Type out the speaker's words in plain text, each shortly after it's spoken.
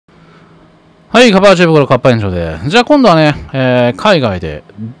はい、カバーチェブコのカッパえんちょーで。じゃあ今度はね、海外で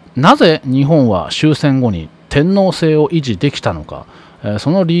なぜ日本は終戦後に天皇制を維持できたのか、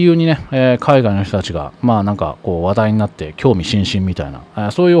その理由にね、海外の人たちが、なんかこう話題になって興味津々みたい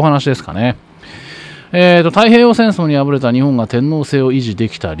な、そういうお話ですかね。太平洋戦争に敗れた日本が天皇制を維持で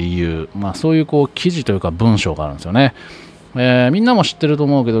きた理由、そういうこう記事というか文章があるんですよね。みんなも知ってると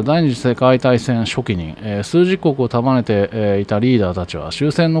思うけど、第二次世界大戦初期に、数十国を束ねて、いたリーダーたちは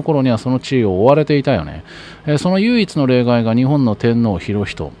終戦の頃にはその地位を追われていたよね。その唯一の例外が日本の天皇裕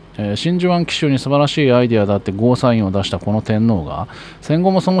仁。真珠湾奇襲に素晴らしいアイデアだってゴーサインを出したこの天皇が戦後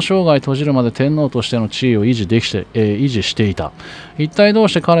もその生涯閉じるまで天皇としての地位を維持していた。一体どう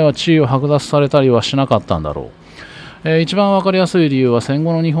して彼は地位を剥奪されたりはしなかったんだろう。一番わかりやすい理由は戦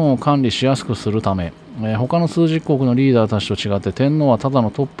後の日本を管理しやすくするため、他の数十国のリーダーたちと違って天皇はただ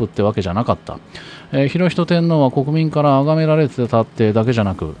のトップってわけじゃなかった。裕仁天皇は国民から崇められてたってだけじゃ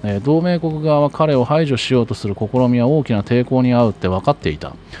なく、同盟国側は彼を排除しようとする試みは大きな抵抗に遭うって分かってい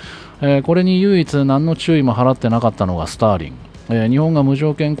た。これに唯一何の注意も払ってなかったのがスターリン。日本が無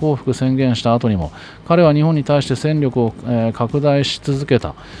条件降伏宣言した後にも彼は日本に対して戦力を、拡大し続け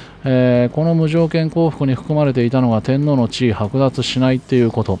た。この無条件降伏に含まれていたのが天皇の地位剥奪しないってい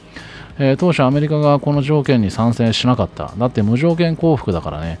うこと。当初アメリカがこの条件に賛成しなかった。だって無条件降伏だ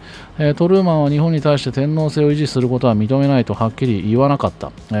からね。トルーマンは日本に対して天皇制を維持することは認めないとはっきり言わなかっ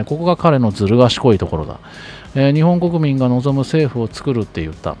た。ここが彼のずる賢いところだ。日本国民が望む政府を作るって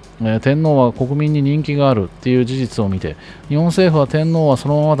言った。天皇は国民に人気があるっていう事実を見て、日本政府は天皇はそ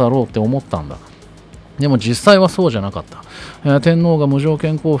のままだろうって思ったんだ。でも実際はそうじゃなかった。天皇が無条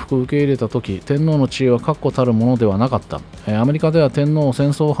件降伏を受け入れたとき、天皇の地位は確固たるものではなかった。アメリカでは天皇を戦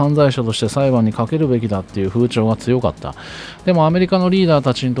争犯罪者として裁判にかけるべきだっていう風潮が強かった。でもアメリカのリーダー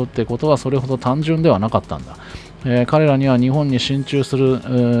たちにとってことはそれほど単純ではなかったんだ。彼らには日本に進駐する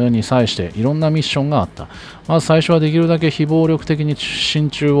に際していろんなミッションがあった。まず最初はできるだけ非暴力的に進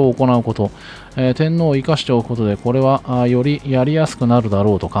駐を行うこと。天皇を生かしておくことでこれはよりやりやすくなるだ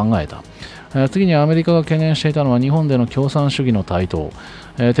ろうと考えた。次にアメリカが懸念していたのは日本での共産主義の台頭。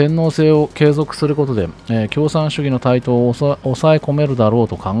天皇制を継続することで共産主義の台頭を抑え込めるだろう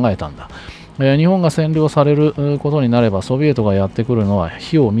と考えたんだ。日本が占領されることになればソビエトがやってくるのは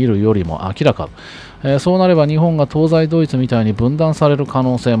火を見るよりも明らか。そうなれば日本が東西ドイツみたいに分断される可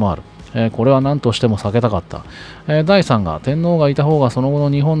能性もある。これは何としても避けたかった。第3が天皇がいた方がその後の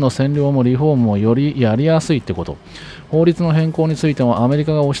日本の占領もリフォームもよりやりやすいってこと。法律の変更についてもアメリ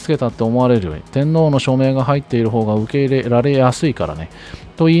カが押し付けたって思われるより天皇の署名が入っている方が受け入れられやすいからね。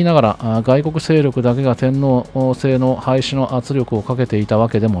と言いながら外国勢力だけが天皇制の廃止の圧力をかけていたわ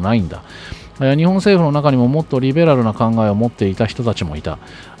けでもないんだ。日本政府の中にももっとリベラルな考えを持っていた人たちもいた。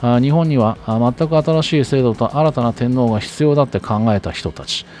日本には全く新しい制度と新たな天皇が必要だって考えた人た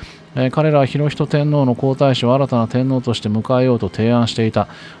ち。彼らは裕仁天皇の皇太子を新たな天皇として迎えようと提案していた。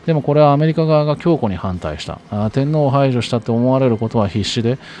でもこれはアメリカ側が強固に反対した。天皇を排除したって思われることは必至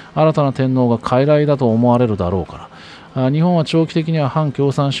で、新たな天皇が傀儡だと思われるだろうから。日本は長期的には反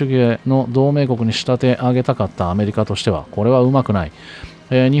共産主義への同盟国に仕立て上げたかったアメリカとしては、これはうまくない。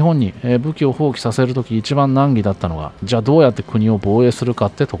日本に武器を放棄させるとき一番難儀だったのが、じゃあどうやって国を防衛するか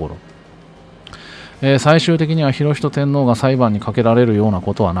ってところ。最終的には裕仁天皇が裁判にかけられるような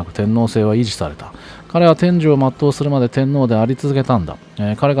ことはなく天皇制は維持された。彼は天寿を全うするまで天皇であり続けたんだ。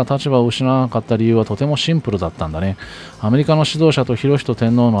彼が立場を失わなかった理由はとてもシンプルだったんだね。アメリカの指導者と裕仁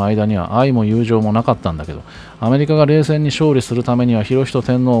天皇の間には愛も友情もなかったんだけど、アメリカが冷戦に勝利するためには裕仁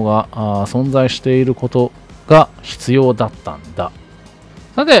天皇が存在していることが必要だったんだ。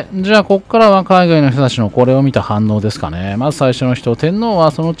さて、じゃあここからは海外の人たちのこれを見た反応ですかね。まず最初の人、天皇は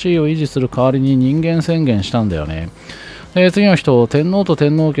その地位を維持する代わりに人間宣言したんだよね。次の人、天皇と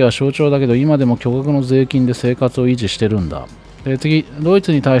天皇家は象徴だけど今でも巨額の税金で生活を維持してるんだ。次、ドイ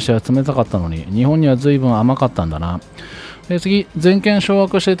ツに対しては冷たかったのに日本には随分甘かったんだな。次、全権掌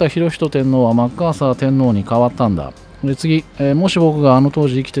握していた裕仁天皇はマッカーサー天皇に変わったんだ。次、もし僕があの当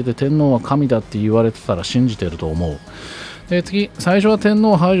時生きてて天皇は神だって言われてたら信じてると思う。次、最初は天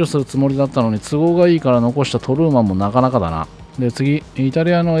皇を排除するつもりだったのに都合がいいから残したトルーマンもなかなかだな。次、イタ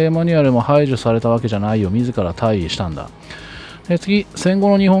リアのエマニュアルも排除されたわけじゃないよ。自ら退位したんだ。次、戦後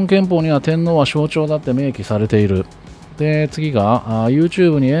の日本憲法には天皇は象徴だって明記されている。次が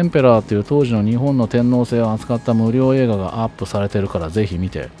YouTube にエンペラーっていう当時の日本の天皇制を扱った無料映画がアップされてるからぜひ見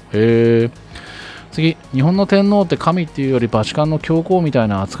て。次、日本の天皇って神っていうよりバチカンの教皇みたい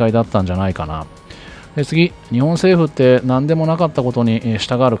な扱いだったんじゃないかな。次、日本政府って何でもなかったことに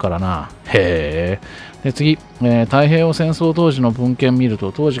従うからな。へえ。次、太平洋戦争当時の文献見る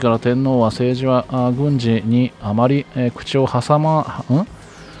と、当時から天皇は政治は軍事にあまり口を挟ま、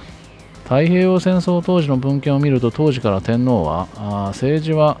太平洋戦争当時の文献を見ると、当時から天皇は政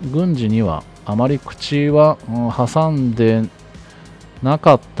治は軍事にはあまり口は挟んでな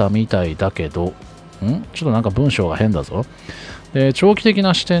かったみたいだけど、ちょっとなんか文章が変だぞ。で、長期的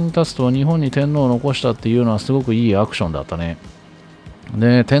な視点に立つと、日本に天皇を残したっていうのはすごくいいアクションだったね。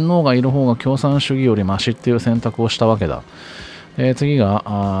で、天皇がいる方が共産主義よりマシっていう選択をしたわけだ。次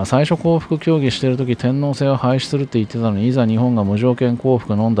が、最初降伏協議しているとき天皇制を廃止するって言ってたのに、いざ日本が無条件降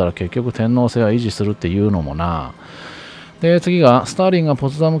伏飲んだら結局天皇制は維持するっていうのもな。で、次が、スターリンがポ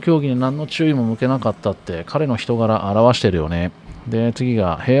ツダム協議に何の注意も向けなかったって彼の人柄表してるよね。で、次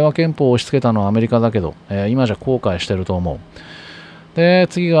が、平和憲法を押し付けたのはアメリカだけど、今じゃ後悔してると思う。で、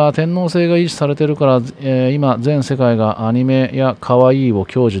次が、天皇制が維持されてるから、今全世界がアニメや可愛いを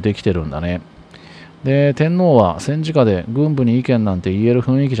享受できてるんだね。で、天皇は戦時下で軍部に意見なんて言える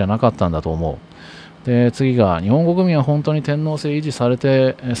雰囲気じゃなかったんだと思う。で、次が、日本国民は本当に天皇制維持さ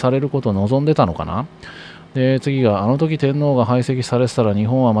れることを望んでたのかな。で、次が、あの時天皇が排斥されてたら日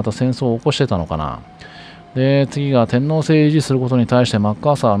本はまた戦争を起こしてたのかな。で、次が、天皇制維持することに対してマッ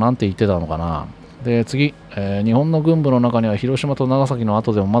カーサーは何て言ってたのかな。で、次、日本の軍部の中には広島と長崎の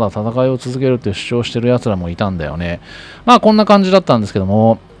後でもまだ戦いを続けるって主張してる奴らもいたんだよね。まあこんな感じだったんですけど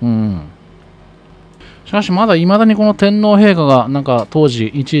も、しかしまだ未だにこの天皇陛下がなんか当時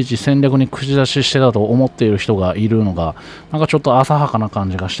いちいち戦略に口出ししてたと思っている人がいるのがなんかちょっと浅はかな感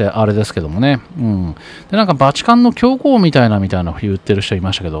じがしてあれですけどもね。でなんかバチカンの教皇みたいな言ってる人い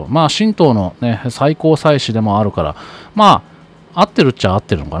ましたけど、まあ神道のね最高裁司でもあるからまあ合ってるっちゃ合っ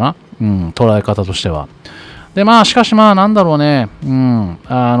てるのかな。捉え方としては。で、まあ、しかしまあ、なんだろうね、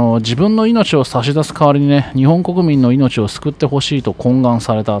自分の命を差し出す代わりにね、日本国民の命を救ってほしいと懇願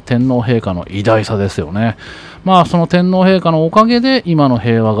された天皇陛下の偉大さですよね。まあ、その天皇陛下のおかげで今の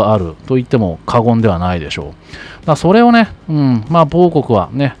平和があると言っても過言ではないでしょう。だからそれをね、まあ、某国は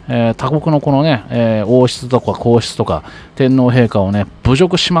ね、他国のこのね、王室とか皇室とか天皇陛下をね、侮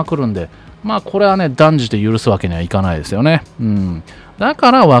辱しまくるんで、まあ、これはね、断じて許すわけにはいかないですよね。だ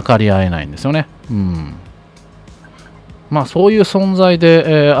から分かり合えないんですよね。まあそういう存在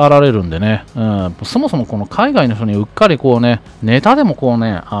で、あられるんでね、そもそもこの海外の人にうっかりこうね、ネタでもこう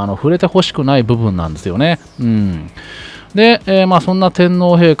ね、触れてほしくない部分なんですよね。で、まあそんな天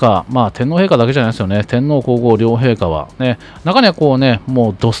皇陛下、まあ天皇陛下だけじゃないですよね、天皇皇后両陛下はね、中にはこうね、も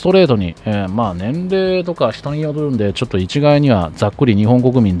うドストレートに、まあ年齢とか人によるんで、ちょっと一概にはざっくり日本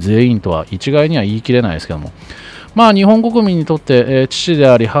国民全員とは一概には言い切れないですけども、まあ日本国民にとって、父で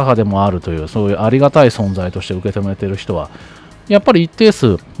あり母でもあるというそういうありがたい存在として受け止めている人はやっぱり一定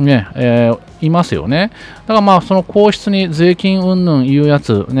数ね、いますよね。だからまあその皇室に税金云々言うや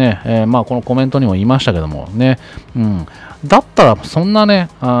つね、まあこのコメントにも言いましたけどもね、だったらそんなね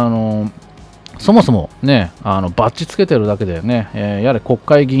そもそもね、バッジつけてるだけでね、やれ国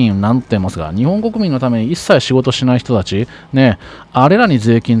会議員になってますが、日本国民のために一切仕事しない人たち、ね、あれらに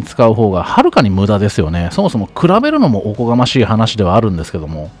税金使う方がはるかに無駄ですよね。そもそも比べるのもおこがましい話ではあるんですけど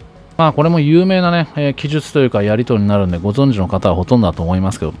も。まあこれも有名なね、記述というかやり取りになるんでご存知の方はほとんどだと思い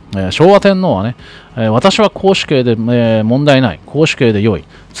ますけど、昭和天皇はね、私は公主刑で、問題ない、公主刑で良い、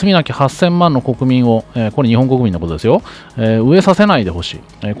罪なき8000万の国民を、これ日本国民のことですよ、飢えさせないでほし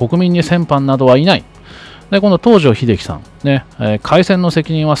い、国民に戦犯などはいない。で、今度東條英機さん、ね、開戦の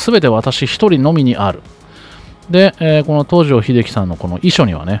責任はすべて私一人のみにある。で、この東條英機さんのこの遺書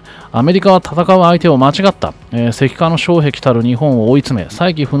にはね、アメリカは戦う相手を間違った、石化の障壁たる日本を追い詰め、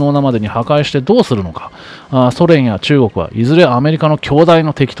再起不能なまでに破壊してどうするのか、ソ連や中国はいずれアメリカの強大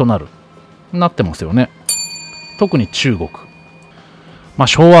の敵となる、なってますよね。特に中国。まあ、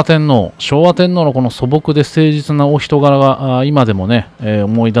昭和天皇のこの素朴で誠実なお人柄が今でもね、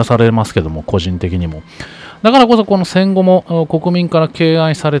思い出されますけども、個人的にも。だからこそこの戦後も国民から敬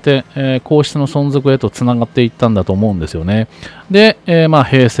愛されて、皇室の存続へとつながっていったんだと思うんですよね。で、まあ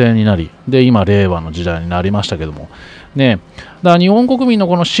平成になり、で、今令和の時代になりましたけども、ね、だから日本国民の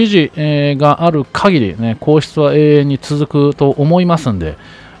この支持、がある限り、ね、皇室は永遠に続くと思いますんで、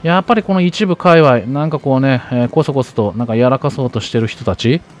やっぱりこの一部界隈、なんかこうね、こそこそとなんかやらかそうとしてる人た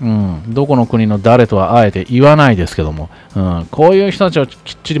ち、どこの国の誰とはあえて言わないですけども、こういう人たちを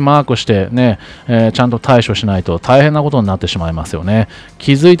きっちりマークしてね、ちゃんと対処しないと大変なことになってしまいますよね。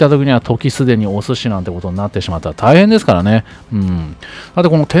気づいた時には時すでにお寿司なんてことになってしまったら大変ですからね。だって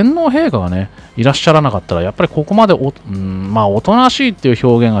この天皇陛下がね、いらっしゃらなかったら、やっぱりここまでまあ、おとなしいっていう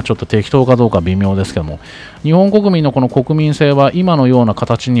表現がちょっと適当かどうか微妙ですけども、日本国民のこの国民性は今のような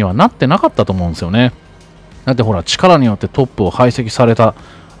形にはなってなかったと思うんですよね。だってほら、力によってトップを排斥された、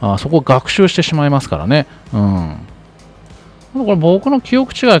そこを学習してしまいますからね。これ僕の記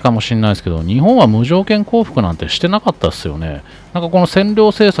憶違いかもしれないですけど、日本は無条件降伏なんてしてなかったですよね。なんかこの占領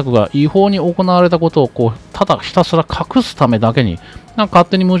政策が違法に行われたことをただひたすら隠すためだけに、なんか勝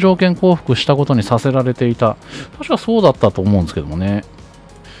手に無条件降伏したことにさせられていた。確かそうだったと思うんですけどもね。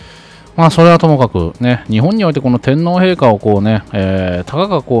まあそれはともかくね、日本においてこの天皇陛下をたか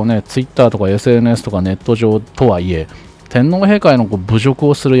がツイッターとか SNS とかネット上とはいえ、天皇陛下への侮辱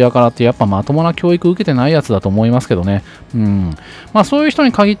をする輩ってやっぱまともな教育受けてないやつだと思いますけどね。まあそういう人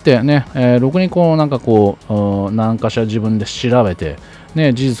に限ってね、ろくに何かしら自分で調べて、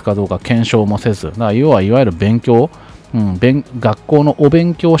ね、事実かどうか検証もせず、だから要はいわゆる勉強、学校のお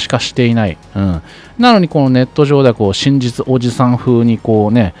勉強しかしていない。なのにこのネット上では真実おじさん風に好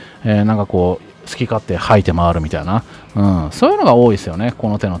き勝手吐いて回るみたいな、そういうのが多いですよね、こ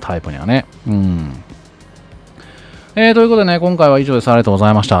の手のタイプにはね。ということでね、今回は以上です。ありがとうござ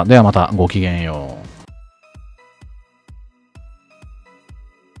いました。ではまたごきげんよう。